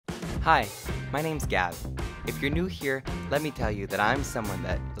Hi, my name's Gab. If you're new here, let me tell you that I'm someone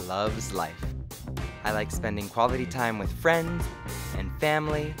that loves life. I like spending quality time with friends and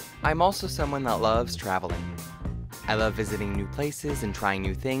family. I'm also someone that loves traveling. I love visiting new places and trying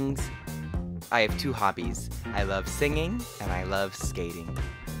new things. I have two hobbies. I love singing and I love skating.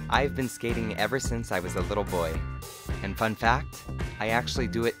 I've been skating ever since I was a little boy. And fun fact, I actually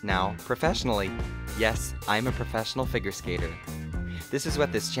do it now professionally. Yes, I'm a professional figure skater. This is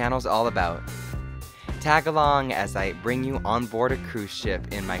what this channel's all about. Tag along as I bring you on board a cruise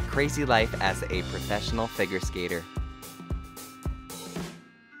ship in my crazy life as a professional figure skater.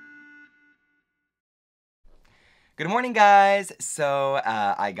 Good morning, guys! So,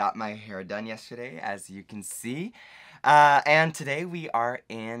 I got my hair done yesterday, as you can see. And today we are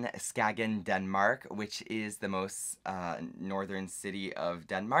in Skagen, Denmark, which is the most northern city of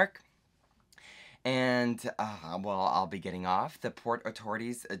Denmark. And, well, I'll be getting off. The port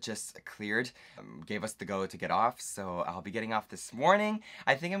authorities just cleared, gave us the go to get off, so I'll be getting off this morning.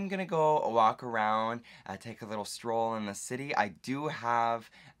 I think I'm gonna go walk around, take a little stroll in the city. I do have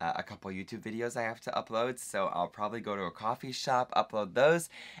a couple YouTube videos I have to upload, so I'll probably go to a coffee shop, upload those,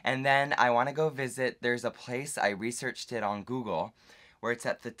 and then I want to go visit. There's a place, I researched it on Google, where it's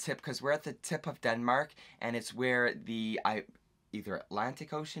at the tip, because we're at the tip of Denmark, and it's where the either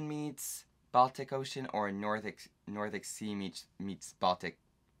Atlantic Ocean meets Baltic Ocean, or Nordic Sea meets Baltic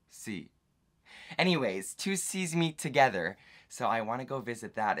Sea. Anyways, two seas meet together, so I want to go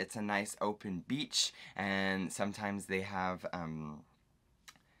visit that. It's a nice open beach, and sometimes they have,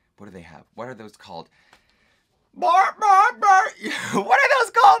 what do they have? What are those called? What are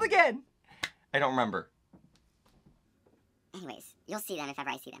those called again? I don't remember. Anyways, you'll see them if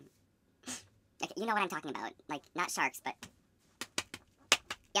ever I see them. Like, you know what I'm talking about. Like, not sharks, but...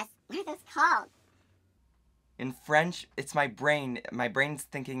 Yes, what are those called? In French, it's my brain. My brain's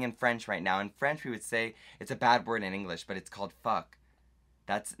thinking in French right now. In French, we would say, it's a bad word in English, but it's called fuck.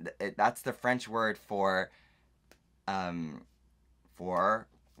 That's the French word for,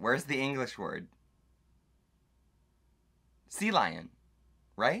 where's the English word? Sea lion,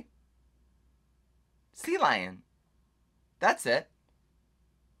 right? Sea lion. That's it.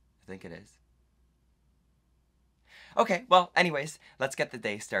 I think it is. Okay, well, anyways, let's get the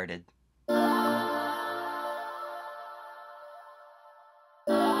day started.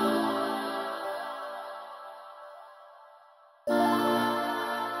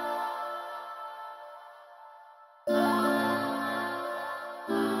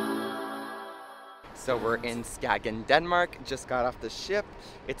 So we're in Skagen, Denmark, just got off the ship.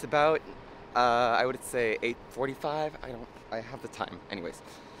 It's about, I would say 8:45, I have the time, anyways.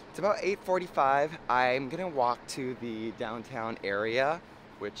 It's about 8:45. I'm gonna walk to the downtown area,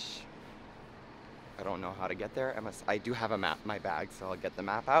 which I don't know how to get there. I do have a map in my bag, so I'll get the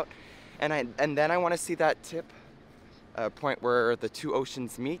map out. And then I want to see that tip point where the two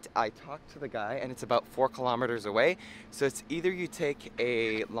oceans meet. I talked to the guy, and it's about 4 kilometers away. So it's either you take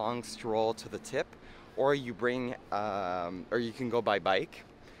a long stroll to the tip, or you bring, or you can go by bike,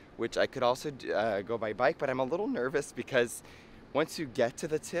 which I could also go by bike. But I'm a little nervous because once you get to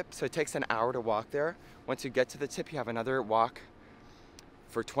the tip, so it takes an hour to walk there. Once you get to the tip, you have another walk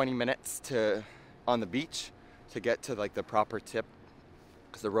for 20 minutes on the beach to get to like the proper tip,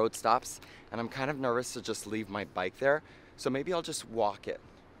 because the road stops. And I'm kind of nervous to just leave my bike there. So maybe I'll just walk it.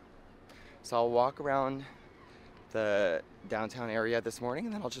 So I'll walk around the downtown area this morning,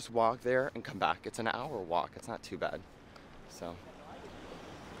 and then I'll just walk there and come back. It's an hour walk, it's not too bad. So,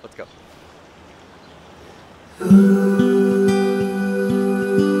 let's go.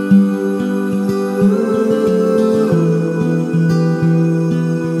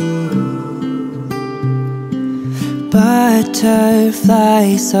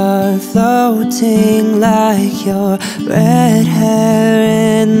 Butterflies are floating like your red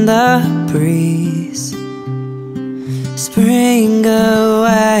hair in the breeze. Spring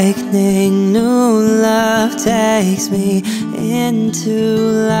awakening, new love takes me into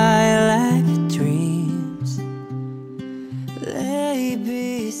lilac dreams. Lay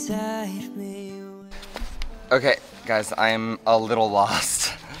beside me. Okay, guys, I'm a little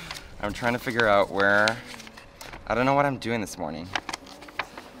lost. I'm trying to figure out where... I don't know what I'm doing this morning.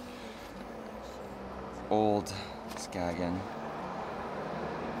 Old Skagen.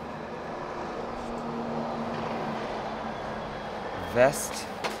 Vest.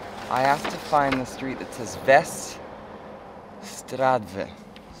 I have to find the street that says Vest Stradve.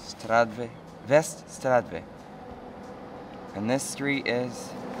 Vest Stradve. And this street is...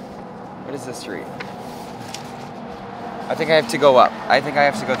 What is this street? I think I have to go up. I think I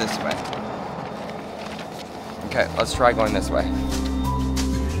have to go this way. Okay, let's try going this way.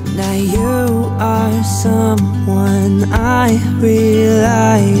 Now you are someone I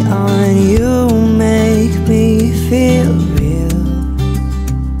rely on. You make me feel real.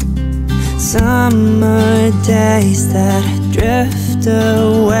 Summer days that drift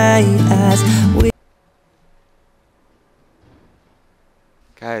away as we...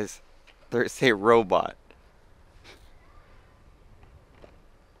 Guys, there's a robot.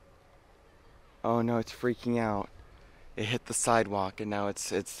 Oh no, it's freaking out. It hit the sidewalk and now it's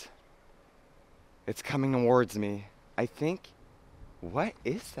coming towards me. I think, what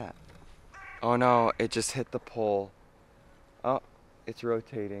is that? Oh no, it just hit the pole. Oh, it's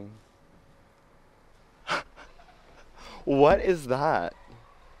rotating. What is that?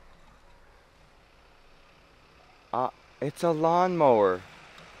 It's a lawnmower.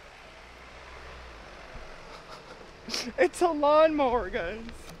 It's a lawnmower, guys.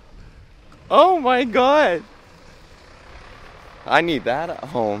 Oh my god. I need that at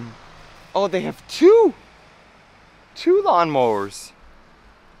home. Oh, they have two lawnmowers.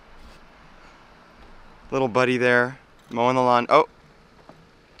 Little buddy there, mowing the lawn. Oh,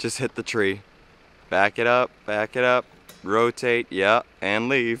 just hit the tree. Back it up, rotate, yeah, and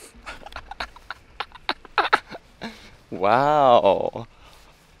leave. Wow.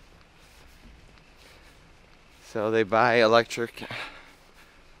 So they buy electric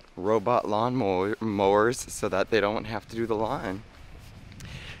robot lawn mowers so that they don't have to do the lawn.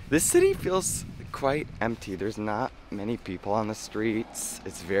 This city feels quite empty. There's not many people on the streets.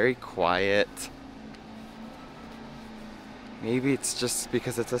 It's very quiet. Maybe it's just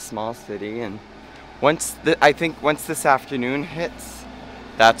because it's a small city, and I think once this afternoon hits,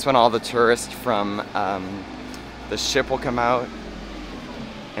 that's when all the tourists from the ship will come out,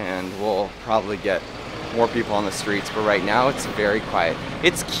 and we'll probably get more people on the streets. But right now it's very quiet.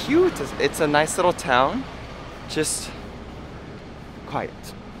 It's cute. It's a nice little town, just quiet.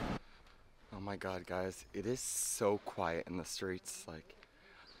 Oh my god, guys, it is so quiet in the streets. Like,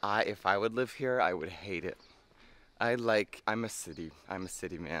 if I would live here, I would hate it. I'm a city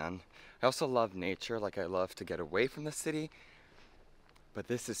man. I also love nature. Like, I love to get away from the city, but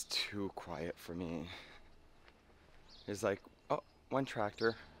this is too quiet for me. There's like, oh, one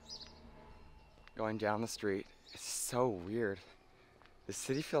tractor going down the street. It's so weird. The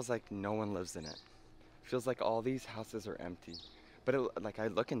city feels like no one lives in it. It feels like all these houses are empty. But like, I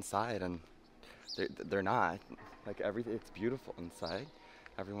look inside and they're not. Like, it's beautiful inside.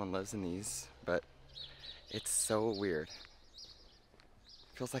 Everyone lives in these, but it's so weird.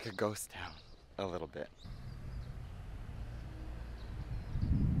 It feels like a ghost town a little bit.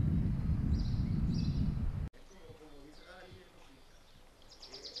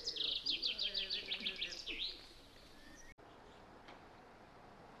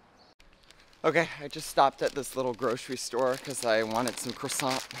 Okay, I just stopped at this little grocery store because I wanted some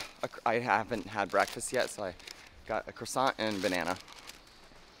croissant. I haven't had breakfast yet, so I got a croissant and banana.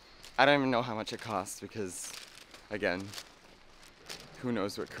 I don't even know how much it costs because, again, who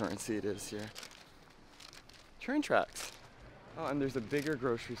knows what currency it is here. Train tracks. Oh, and there's a bigger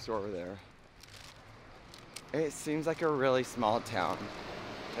grocery store over there. It seems like a really small town.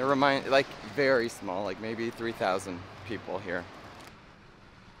 Like, very small, like maybe 3,000 people here.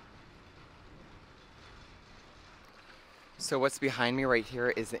 So what's behind me right here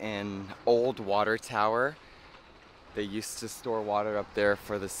is an old water tower. They used to store water up there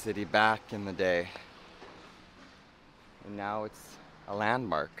for the city back in the day. And now it's a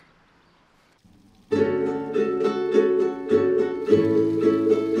landmark. It's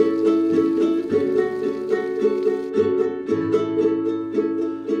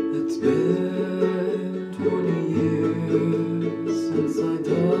been 20 years since I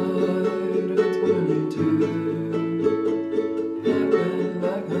died at 22.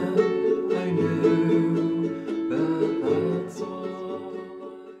 Back then, I knew that that's all.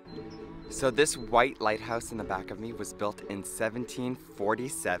 So this white lighthouse in the back of me was built in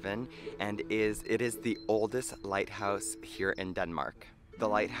 1747 and it is the oldest lighthouse here in Denmark. The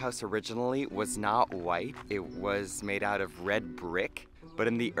lighthouse originally was not white, it was made out of red brick, but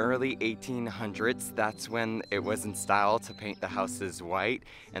in the early 1800s, that's when it was in style to paint the houses white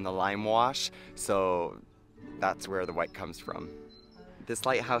and the lime wash, so that's where the white comes from. This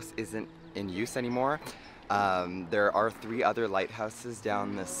lighthouse isn't in use anymore. There are 3 other lighthouses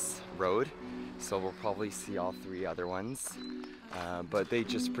down this road, so we'll probably see all 3 other ones, but they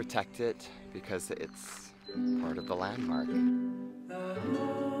just protect it because it's part of the landmark.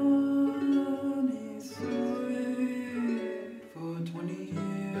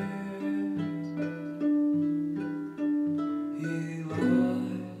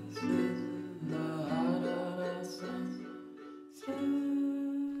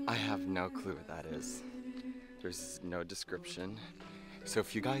 I have no clue what that is. There's no description. So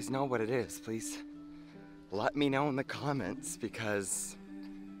if you guys know what it is, please let me know in the comments, because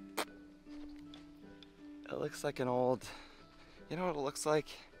it looks like an old, you know what it looks like?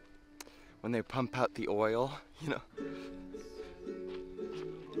 When they pump out the oil, you know? I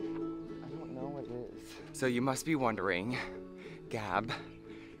don't know what it is. So you must be wondering, Gab,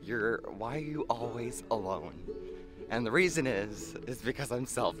 why are you always alone? And the reason is because I'm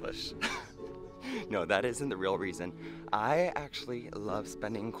selfish. No, that isn't the real reason. I actually love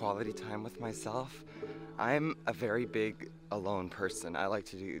spending quality time with myself. I'm a very big alone person. I like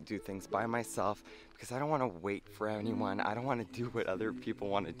to do things by myself because I don't want to wait for anyone. I don't want to do what other people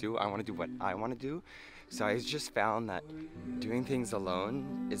want to do. I want to do what I want to do. So I just found that doing things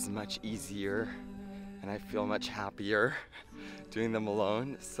alone is much easier, and I feel much happier doing them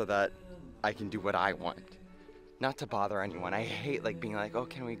alone, so that I can do what I want. Not to bother anyone. I hate like being like, oh,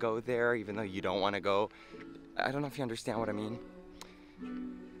 can we go there, even though you don't want to go. I don't know if you understand what I mean.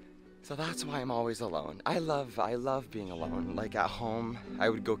 So that's why I'm always alone. I love being alone. Like at home, I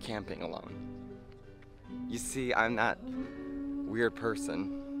would go camping alone. You see, I'm that weird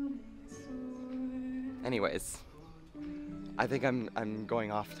person. Anyways, I think I'm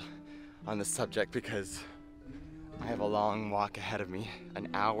going off on the subject because I have a long walk ahead of me, an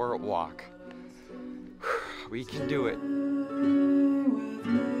hour walk. We can do it. For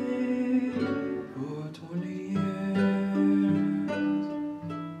 20 years.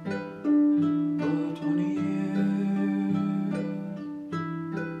 For 20 years.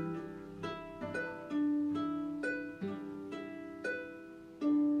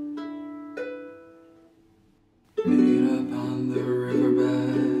 Made up on the riverbed.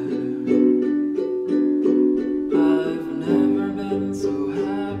 I've never been so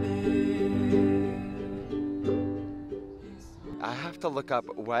happy. I have to look up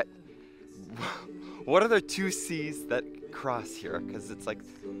what are the two seas that cross here, because it's like,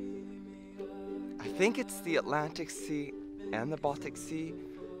 I think it's the Atlantic Sea and the Baltic Sea,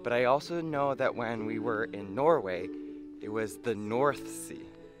 but I also know that when we were in Norway, it was the North Sea.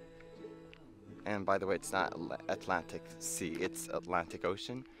 And by the way, it's not Atlantic Sea, it's Atlantic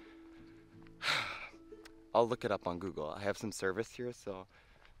Ocean. I'll look it up on Google. I have some service here, so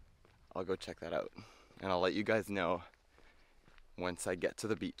I'll go check that out. And I'll let you guys know once I get to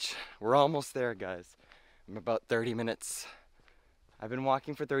the beach. We're almost there, guys. I'm about 30 minutes. I've been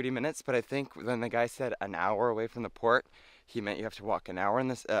walking for 30 minutes, but I think when the guy said an hour away from the port, he meant you have to walk an hour in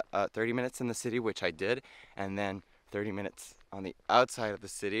this, 30 minutes in the city, which I did, and then 30 minutes on the outside of the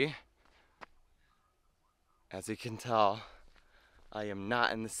city. As you can tell, I am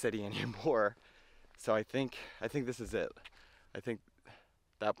not in the city anymore. So I think this is it. I think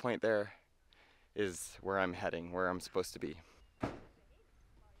that point there is where I'm heading, where I'm supposed to be.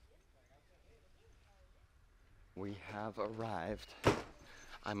 We have arrived.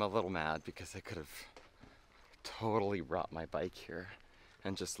 I'm a little mad because I could have totally brought my bike here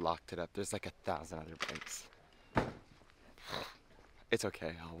and just locked it up. There's like 1,000 other bikes. It's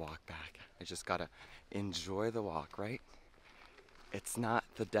okay, I'll walk back. I just gotta enjoy the walk, right? It's not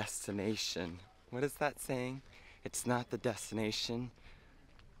the destination. What is that saying? It's not the destination,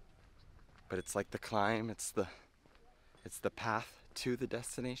 but it's like the climb. It's the path to the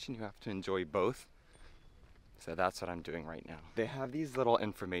destination. You have to enjoy both. So that's what I'm doing right now. They have these little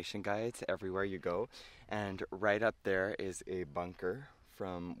information guides everywhere you go, and right up there is a bunker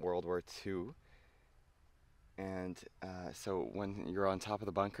from World War II. And so when you're on top of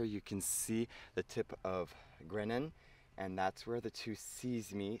the bunker, you can see the tip of Grennan, and that's where the two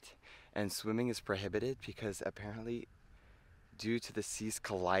seas meet. And swimming is prohibited because apparently, due to the seas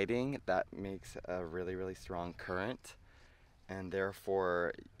colliding, that makes a really, really strong current, and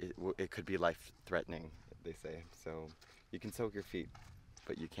therefore it could be life-threatening, they say. So you can soak your feet,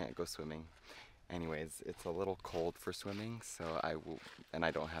 but you can't go swimming. Anyways, it's a little cold for swimming, so and I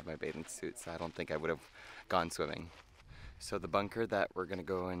don't have my bathing suit, so I don't think I would have gone swimming. So the bunker that we're gonna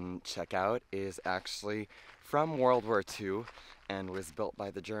go and check out is actually from World War II and was built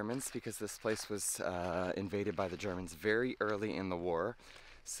by the Germans, because this place was invaded by the Germans very early in the war.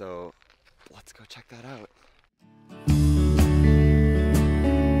 So let's go check that out.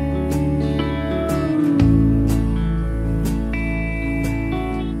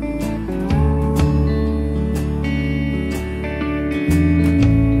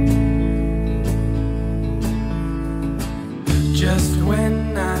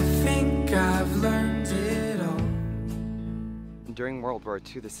 During World War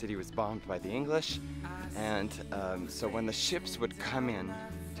II, the city was bombed by the English, and so when the ships would come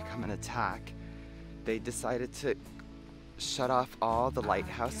and attack, they decided to shut off all the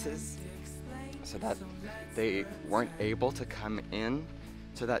lighthouses so that they weren't able to come in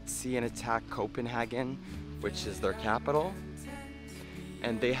to that sea and attack Copenhagen, which is their capital.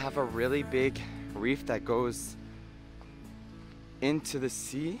 And they have a really big reef that goes into the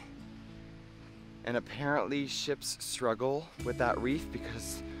sea, and apparently ships struggle with that reef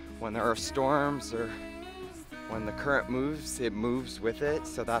because when there are storms or when the current moves, it moves with it.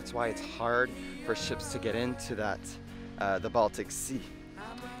 So that's why it's hard for ships to get into that the Baltic Sea.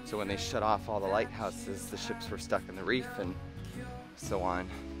 So when they shut off all the lighthouses, the ships were stuck in the reef and so on,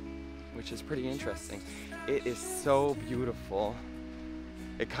 which is pretty interesting. It is so beautiful.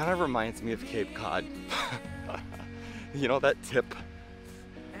 It kind of reminds me of Cape Cod. You know that tip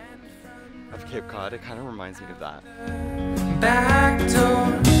of Cape Cod? It kind of reminds me of that. Back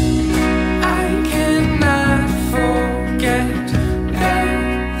door, I cannot forget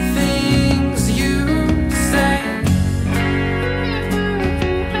the things you said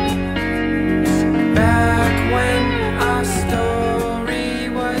back when our story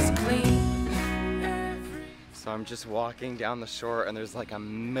was clean. So I'm just walking down the shore and there's like a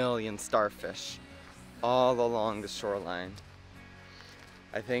million starfish all along the shoreline.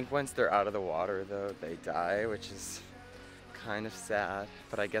 I think once they're out of the water though, they die, which is kind of sad,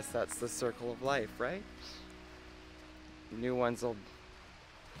 but I guess that's the circle of life, right? New ones will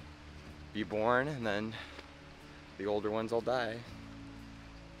be born and then the older ones will die.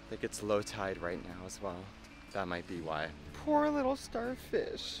 I think it's low tide right now as well. That might be why. Poor little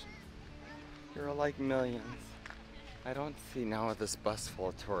starfish. There are like millions. I don't see now this bus full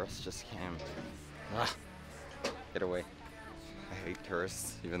of tourists just came. Ah, get away. I hate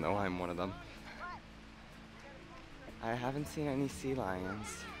tourists, even though I'm one of them. I haven't seen any sea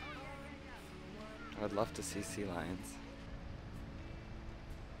lions. I would love to see sea lions.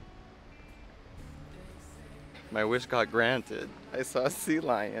 My wish got granted. I saw a sea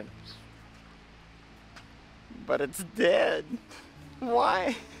lion. But it's dead.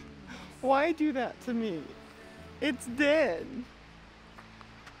 Why? Why do that to me? It's dead.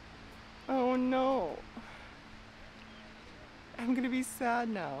 Oh no. I'm gonna be sad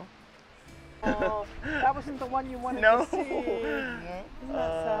now. Oh, that wasn't the one you wanted No. to see. Isn't that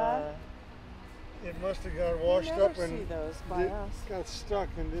sad? It must have got washed never up see and those by us. got stuck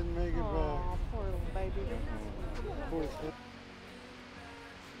and didn't make it Oh, poor little baby. back. Poor thing.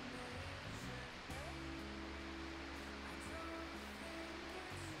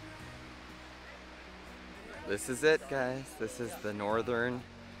 This is it, guys. This is the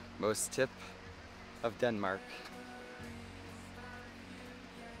northernmost tip of Denmark.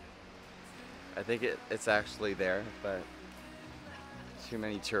 I think it's actually there, but too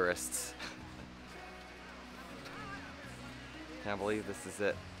many tourists. Can't believe this is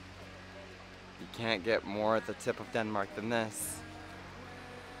it. You can't get more at the tip of Denmark than this.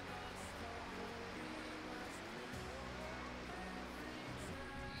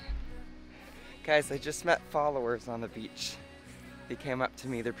 Guys, I just met followers on the beach. They came up to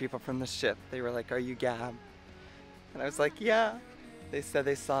me, they're people from the ship. They were like, "Are you Gab?" And I was like, "Yeah." They said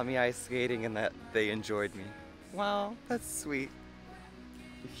they saw me ice skating and that they enjoyed me. Wow, that's sweet.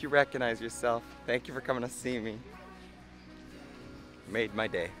 If you recognize yourself, thank you for coming to see me. Made my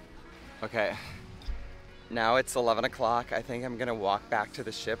day. Okay, now it's 11 o'clock. I think I'm gonna walk back to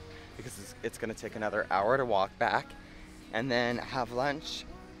the ship because it's gonna take another hour to walk back and then have lunch.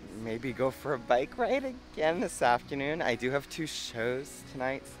 Maybe go for a bike ride again this afternoon. I do have 2 shows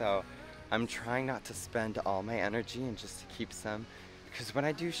tonight, so I'm trying not to spend all my energy and just to keep some, because when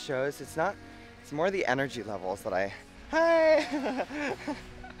I do shows, it's more the energy levels that hi!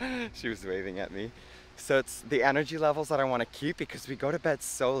 She was waving at me. So it's the energy levels that I want to keep because we go to bed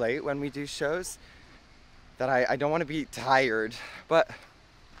so late when we do shows that I don't want to be tired, but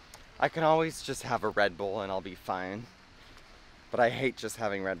I can always just have a Red Bull and I'll be fine. But I hate just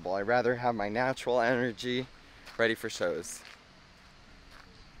having Red Bull. I'd rather have my natural energy ready for shows.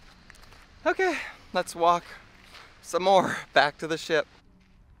 Okay, let's walk some more back to the ship.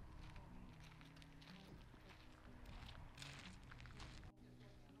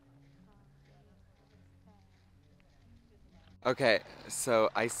 Okay, so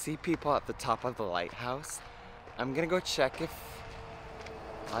I see people at the top of the lighthouse. I'm gonna go check if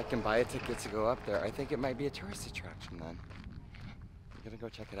I can buy a ticket to go up there. I think it might be a tourist attraction then. I'm gonna go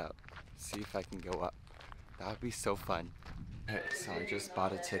check it out, see if I can go up. That would be so fun. Okay, so I just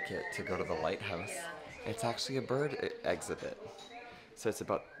bought a ticket to go to the lighthouse. It's actually a bird exhibit. So it's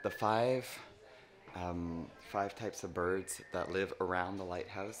about the five types of birds that live around the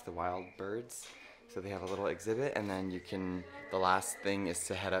lighthouse, the wild birds. So they have a little exhibit, and then you can, the last thing is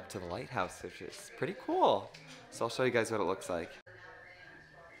to head up to the lighthouse, which is pretty cool. So I'll show you guys what it looks like.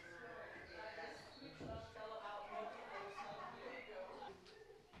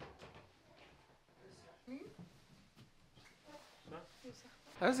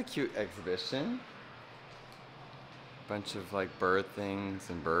 That was a cute exhibition. Bunch of like bird things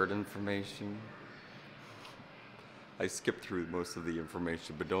and bird information. I skipped through most of the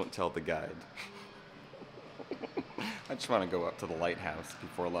information, but don't tell the guide. I just want to go up to the lighthouse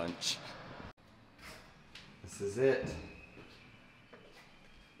before lunch. This is it.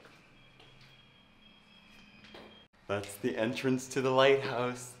 That's the entrance to the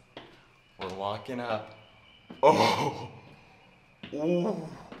lighthouse. We're walking up. Oh! Ooh!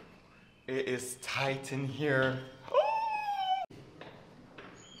 It is tight in here.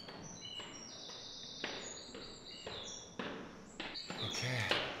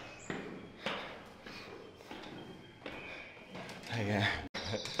 Yeah,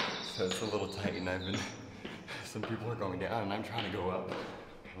 so it's a little tight, and some people are going down, and I'm trying to go up.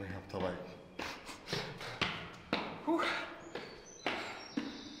 We're up to like, whew.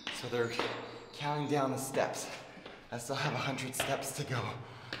 So they're counting down the steps. I still have 100 steps to go.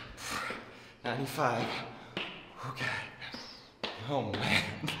 95. Okay. Oh man,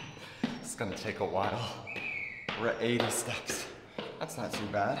 it's gonna take a while. We're at 80 steps. That's not too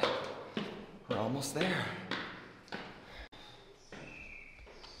bad. We're almost there.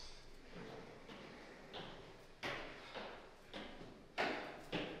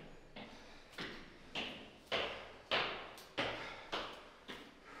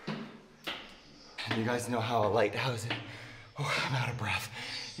 You guys know how a lighthouse is. Oh, I'm out of breath.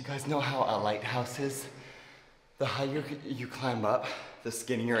 You guys know how a lighthouse is? The higher you climb up, the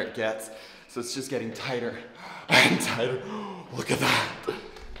skinnier it gets. So it's just getting tighter and tighter. Look at that.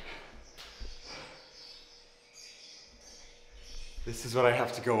 This is what I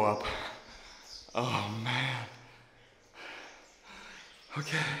have to go up. Oh man.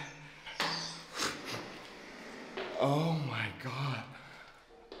 Okay. Oh my God.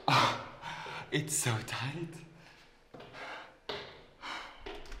 Oh. It's so tight.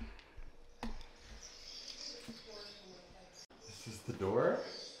 This is the door.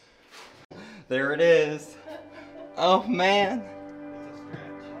 There it is. Oh man.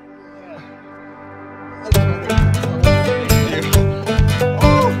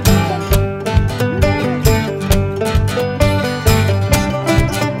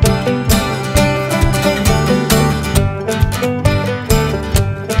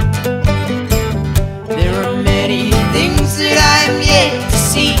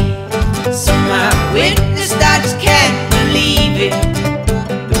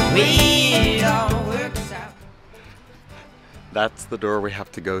 That's the door we have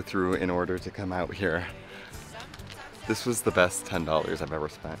to go through in order to come out here. This was the best $10 I've ever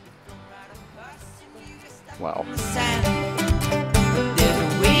spent. Wow.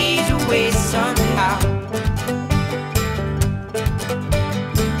 There's a way somehow.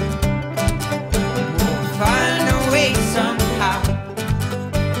 We'll find a way somehow.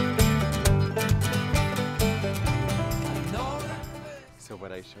 So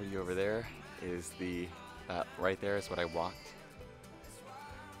what I showed you over there is right there is what I walked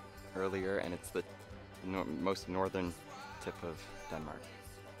earlier, and it's the most northern tip of Denmark.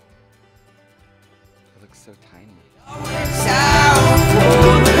 It looks so tiny.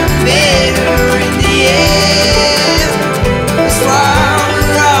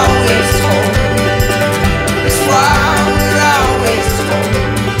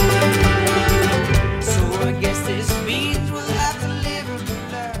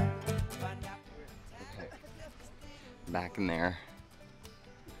 Back in there.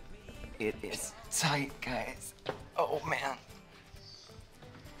 It is tight, guys. Oh man.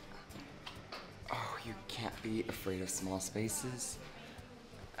 Oh, you can't be afraid of small spaces.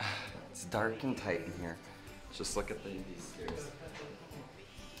 It's dark and tight in here. Just look at these stairs.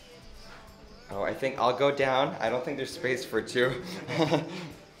 Oh, I think I'll go down. I don't think there's space for two.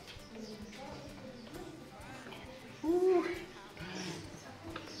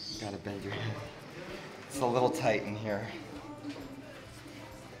 Gotta bend your head. It's a little tight in here.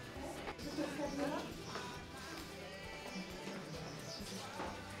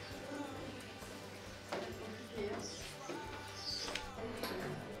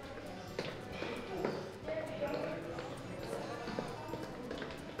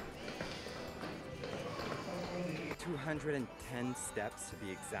 $210 steps to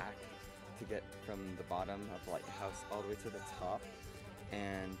be exact to get from the bottom of the lighthouse all the way to the top,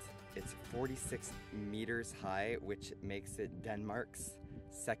 and it's 46 meters high, which makes it Denmark's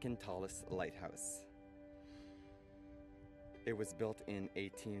second tallest lighthouse. It was built in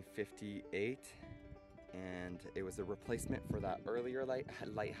 1858, and it was a replacement for that earlier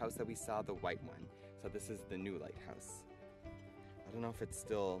lighthouse that we saw, the white one. So this is the new lighthouse. I don't know if it's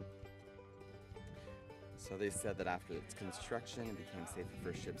still... So they said that after its construction, it became safer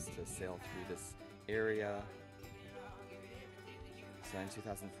for ships to sail through this area. So in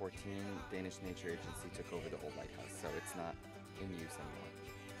 2014, Danish Nature Agency took over the old lighthouse, so it's not in use anymore.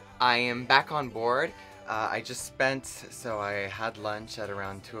 I am back on board. I just spent, so I had lunch at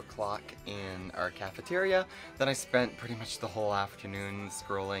around 2 o'clock in our cafeteria. Then I spent pretty much the whole afternoon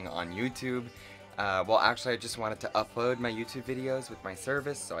scrolling on YouTube. Well, actually, I just wanted to upload my YouTube videos with my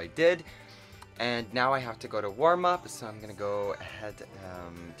service, so I did. And now I have to go to warm up, so I'm gonna go ahead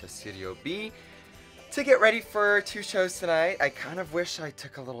to Studio B to get ready for 2 shows tonight. I kind of wish I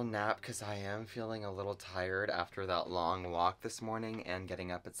took a little nap because I am feeling a little tired after that long walk this morning and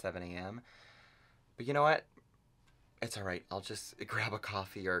getting up at 7 a.m. But you know what? It's alright. I'll just grab a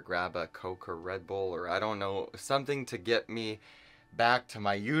coffee or grab a Coke or Red Bull or I don't know, something to get me back to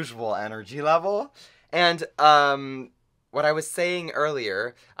my usual energy level. And what I was saying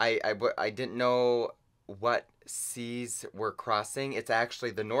earlier, I didn't know what seas we're crossing. It's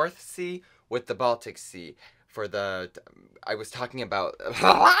actually the North Sea with the Baltic Sea. For the, I was talking about,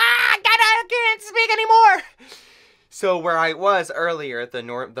 I can't speak anymore! So where I was earlier,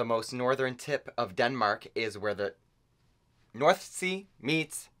 the most northern tip of Denmark is where the North Sea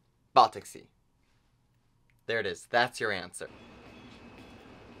meets Baltic Sea. There it is. That's your answer.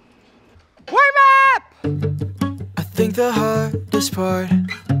 Warm up! I think the hardest part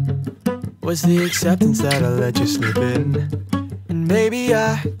was the acceptance that I let you slip in. And maybe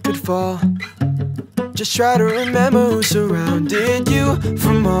I could fall. Just try to remember who surrounded you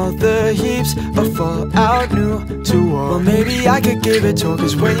from all the heaps of fallout new to war. Well, maybe I could give it to her,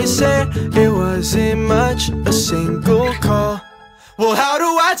 cause when you said it wasn't much, a single call. Well, how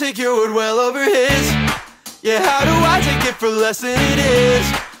do I take your word well over his? Yeah, how do I take it for less than it is?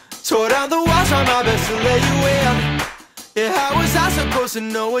 Tore down the walls, tried my best to let you in. Yeah, how was I supposed to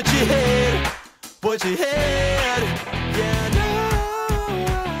know what you had? What you had? Yeah, no,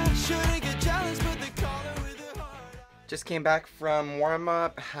 I shouldn't get jealous, but the collar with the heart. Just came back from warm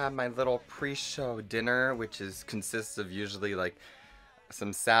up, had my little pre-show dinner, which consists of usually like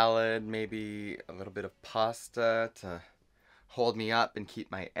some salad, maybe a little bit of pasta to hold me up and keep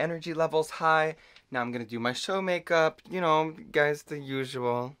my energy levels high. Now I'm gonna do my show makeup, you know, guys, the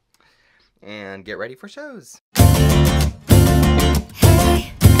usual, and get ready for shows.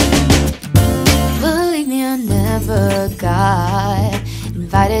 Hey, believe me, I never got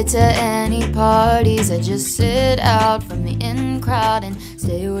invited to any parties. I just sit out from the in crowd and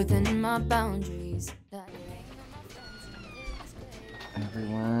stay within my boundaries.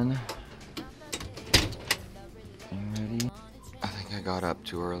 Everyone, you ready? I think I got up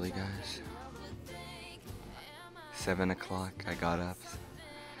too early, guys. 7 o'clock, I got up.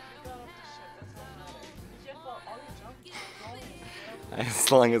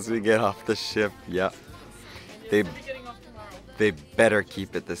 As long as we get off the ship, yep. They better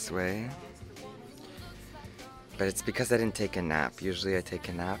keep it this way. But it's because I didn't take a nap. Usually I take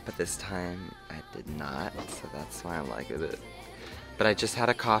a nap, but this time I did not, so that's why I'm like it. But I just had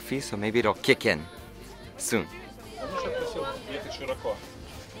a coffee, so maybe it'll kick in soon.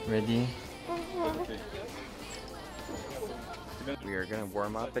 Ready? We are gonna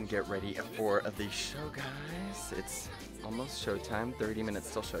warm up and get ready for the show, guys. It's almost showtime, 30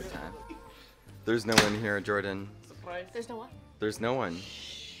 minutes till showtime. There's no one here, Jordan. There's no one? There's no one.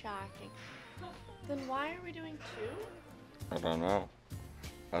 Shocking. Then why are we doing 2? I don't know.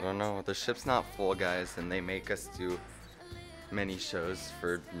 I don't know. The ship's not full, guys, and they make us do many shows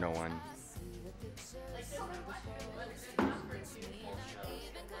for no one.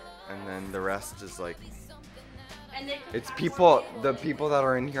 And then the rest is like, it's people, the people that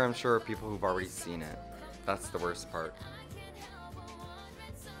are in here, I'm sure, are people who've already seen it. That's the worst part.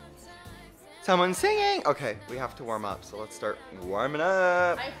 Someone's singing! Okay, we have to warm up, so let's start warming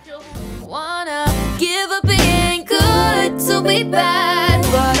up. Wanna give up being good to be bad,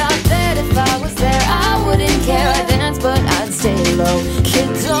 but I bet if I was there I wouldn't care. I dance, but I'd stay low.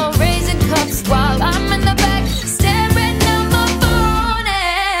 Kids are raising cups while I'm in the back staring at my phone,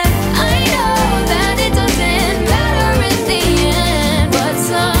 and I know that it doesn't matter in the end, but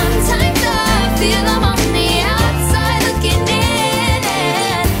sometimes I feel I'm on the outside looking in,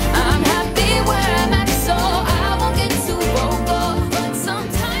 and I'm happy where I'm at, so I won't get too vocal. But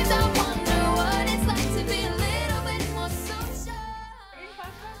sometimes I wonder what it's like to be a little bit more social.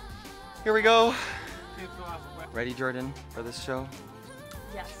 Here we go. Ready, Jordan, for this show?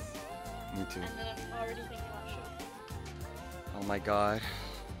 Yes. Me too. And then I'm already thinking about show. Oh my god.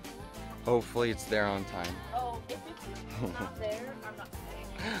 Hopefully it's there on time. Oh, if it's not there, I'm not staying.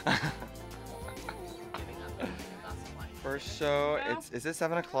 Giving up. That's why. First show, is it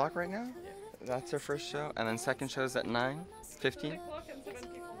 7 o'clock right now? That's our first show. And then second show's at 9:15?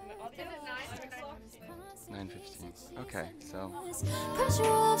 9:15. Okay, so. Pressure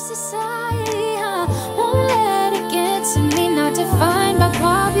of society, I won't let it get to me. Not defined by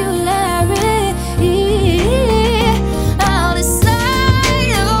popularity. I'll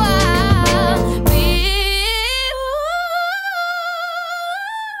decide who I'll be.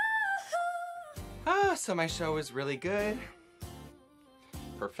 So my show was really good.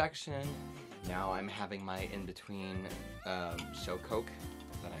 Perfection. Now I'm having my in-between show Coke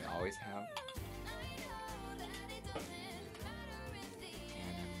that I always have. And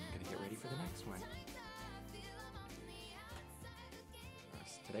I'm gonna get ready for the next one.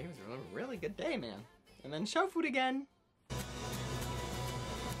 Today was a really good day, man. And then show food again.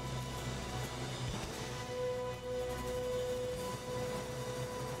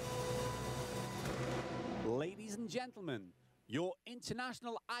 Ladies and gentlemen, your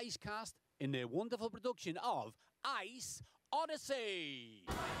international ice cast in their wonderful production of Ice Odyssey.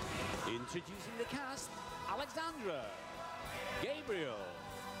 Introducing the cast, Alexandra, Gabriel.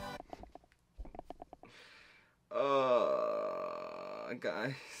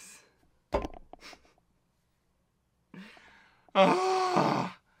 Guys.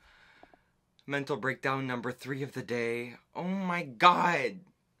 Mental breakdown number 3 of the day. Oh my god.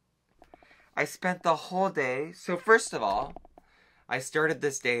 I spent the whole day. So first of all, I started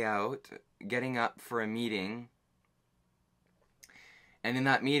this day out getting up for a meeting. And in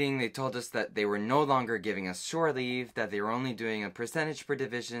that meeting, they told us that they were no longer giving us shore leave, that they were only doing a percentage per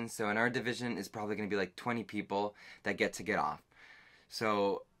division. So in our division is probably going to be like 20 people that get off.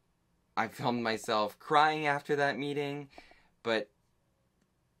 So I filmed myself crying after that meeting, but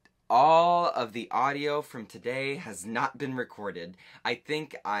all of the audio from today has not been recorded. I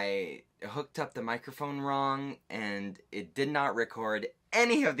think I hooked up the microphone wrong and it did not record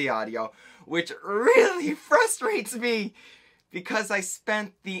any of the audio, which really frustrates me because I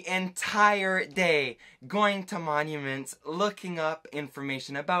spent the entire day going to monuments, looking up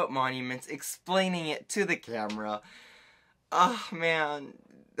information about monuments, explaining it to the camera. Oh man.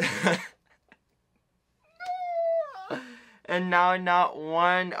 And now not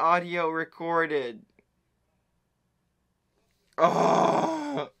one audio recorded.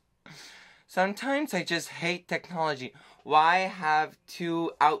 Oh. Sometimes I just hate technology. Why have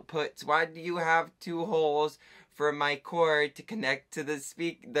 2 outputs? Why do you have 2 holes for my cord to connect to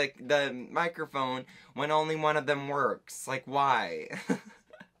the microphone when only one of them works? Like, why?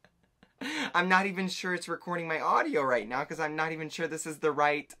 I'm not even sure it's recording my audio right now because I'm not even sure this is the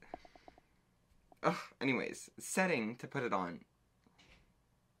right... Ugh, anyways, setting to put it on.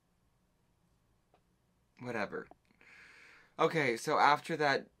 Whatever. Okay, so after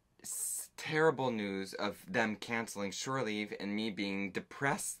that terrible news of them canceling shore leave and me being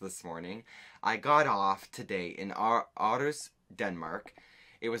depressed this morning, I got off today in Aarhus, Denmark.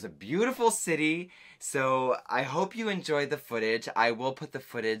 It was a beautiful city, so I hope you enjoyed the footage. I will put the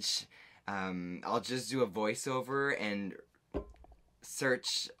footage, I'll just do a voiceover and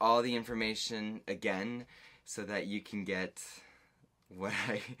search all the information again so that you can get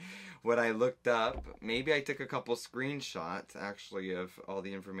what I looked up. Maybe I took a couple screenshots actually of all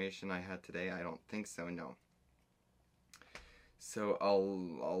the information I had today. I don't think so, no. So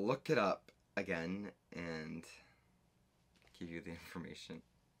I'll look it up again and give you the information.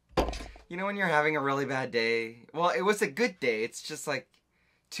 You know when you're having a really bad day? Well, it was a good day. It's just like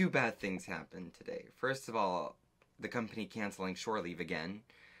 2 bad things happened today. First of all, the company canceling shore leave again,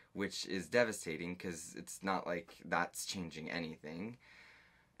 which is devastating because it's not like that's changing anything.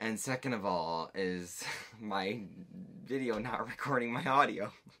 And second of all is my video not recording my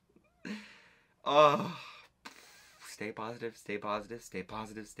audio. Oh, stay positive, stay positive, stay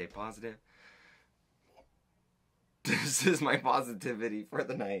positive, stay positive. This is my positivity for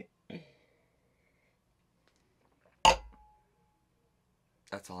the night.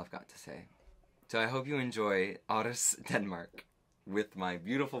 That's all I've got to say. So I hope you enjoy Aarhus, Denmark, with my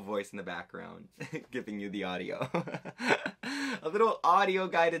beautiful voice in the background, giving you the audio. A little audio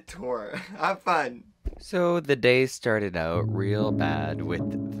guided tour. Have fun. So the day started out real bad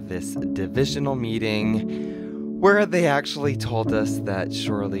with this divisional meeting where they actually told us that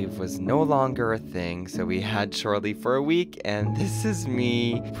shore leave was no longer a thing. So we had shore leave for a week, and this is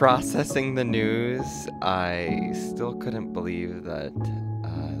me processing the news. I still couldn't believe that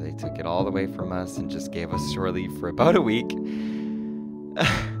they took it all away from us and just gave us shore leave for about a week.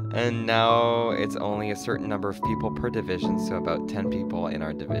 And now it's only a certain number of people per division, so about 10 people in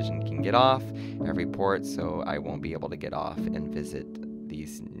our division can get off every port, so I won't be able to get off and visit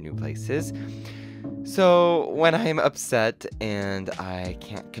these new places. So when I'm upset and I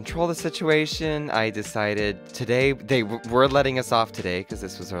can't control the situation, I decided today, they were letting us off today because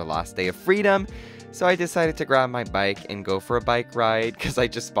this was our last day of freedom. So I decided to grab my bike and go for a bike ride because I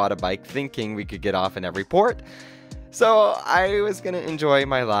just bought a bike thinking we could get off in every port. So I was gonna enjoy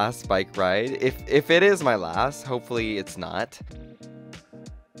my last bike ride, if it is my last, hopefully it's not.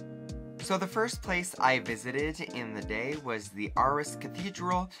 So the first place I visited in the day was the Aarhus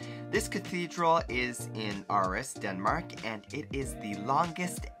Cathedral. This cathedral is in Aarhus, Denmark, and it is the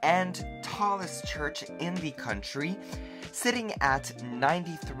longest and tallest church in the country, sitting at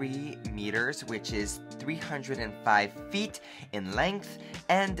 93 meters, which is 305 feet in length,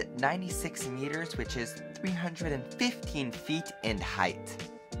 and 96 meters, which is 315 feet in height.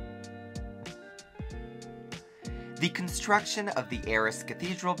 The construction of the Aarhus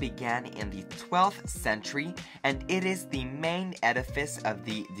Cathedral began in the 12th century, and it is the main edifice of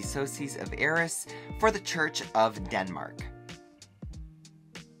the Diocese of Aarhus for the Church of Denmark.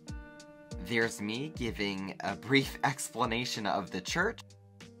 There's me giving a brief explanation of the church.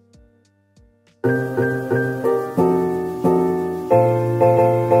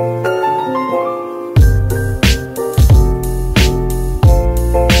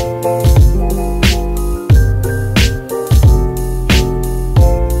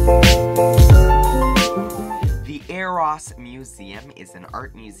 Museum is an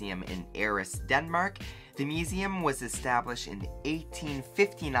art museum in Aarhus, Denmark. The museum was established in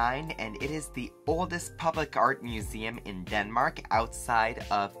 1859 and it is the oldest public art museum in Denmark outside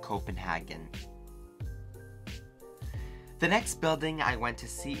of Copenhagen. The next building I went to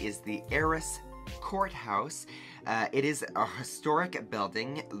see is the Aarhus Courthouse. It is a historic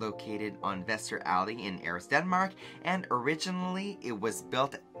building located on Vester Alley in Aarhus, Denmark, and originally it was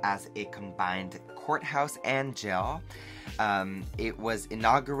built as a combined courthouse and jail. It was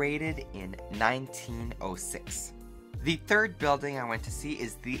inaugurated in 1906. The third building I went to see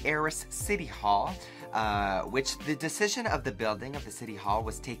is the Aarhus City Hall, which the decision of the building of the City Hall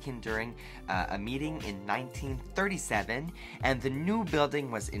was taken during a meeting in 1937, and the new building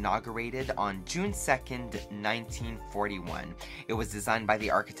was inaugurated on June 2nd, 1941. It was designed by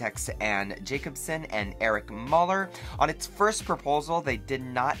the architects Anne Jacobsen and Eric Muller. On its first proposal, they did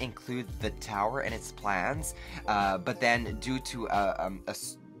not include the tower in its plans, but then due to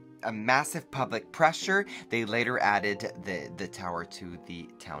a massive public pressure, they later added the tower to the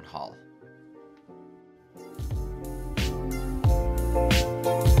town hall.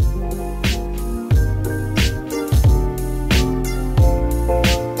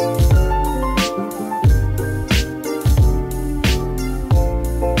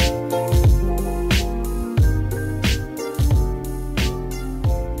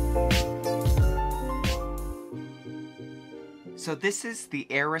 So this is the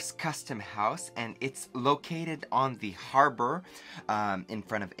Aarhus Custom House, and it's located on the harbor in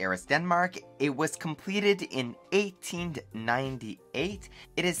front of Aarhus, Denmark. It was completed in 1898.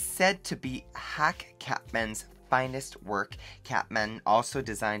 It is said to be Hack Capman's finest work. Capman also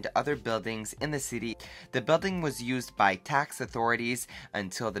designed other buildings in the city. The building was used by tax authorities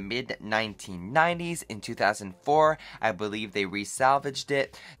until the mid-1990s. In 2004, I believe they resalvaged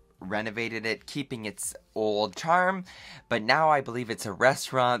it, renovated it, keeping its old charm, but now I believe it's a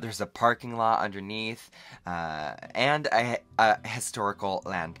restaurant. There's a parking lot underneath, and a historical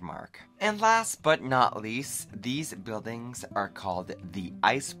landmark. And last but not least, these buildings are called the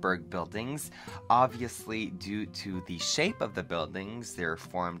iceberg buildings. Obviously, due to the shape of the buildings, they're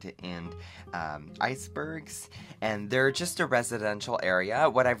formed in icebergs, and they're just a residential area.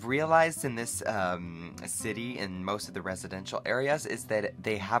 What I've realized in this city, in most of the residential areas, is that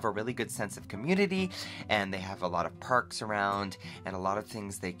they have a really good sense of community, and they have a lot of parks around, and a lot of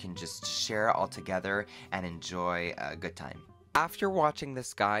things they can just share all together and enjoy a good time. After watching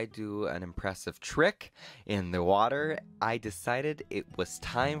this guy do an impressive trick in the water, I decided it was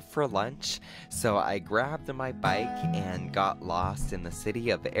time for lunch, so I grabbed my bike and got lost in the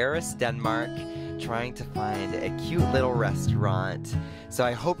city of Aarhus, Denmark, trying to find a cute little restaurant. So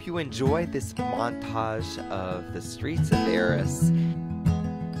I hope you enjoyed this montage of the streets of Aarhus.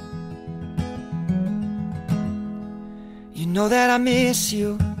 You know that I miss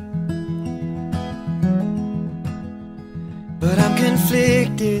you, but I'm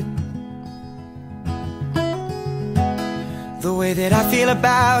conflicted. The way that I feel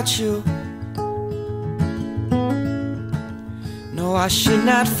about you, no, I should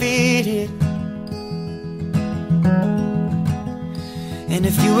not feed it. And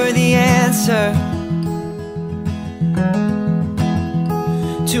if you were the answer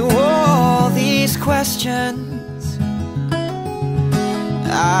to all these questions,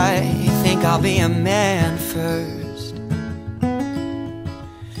 I think I'll be a man first.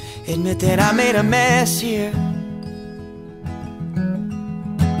 Admit that I made a mess here.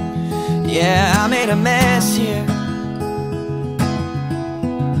 Yeah, I made a mess here.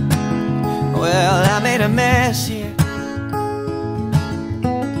 Well, I made a mess here.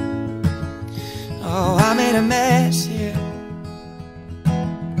 Oh, I made a mess here.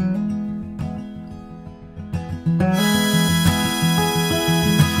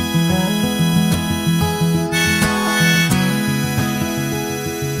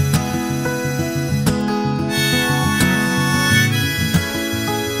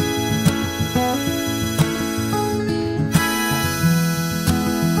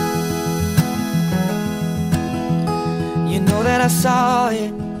 You know that I saw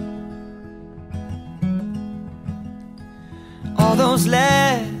it, all those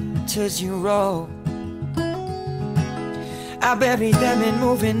letters you wrote. I buried them in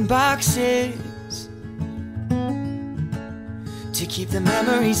moving boxes to keep the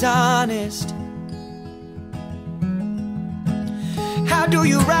memories honest. How do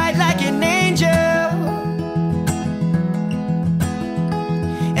you write like an angel,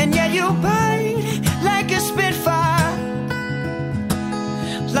 and yet you bite like a spitfire?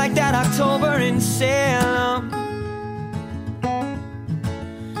 Like that October in Salem,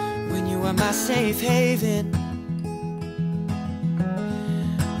 when you were my safe haven.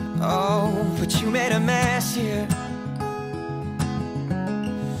 Oh, but you made a mess here.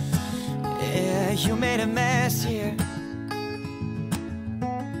 Yeah, you made a mess here.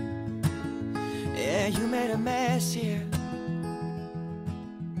 Yeah, you made a mess here.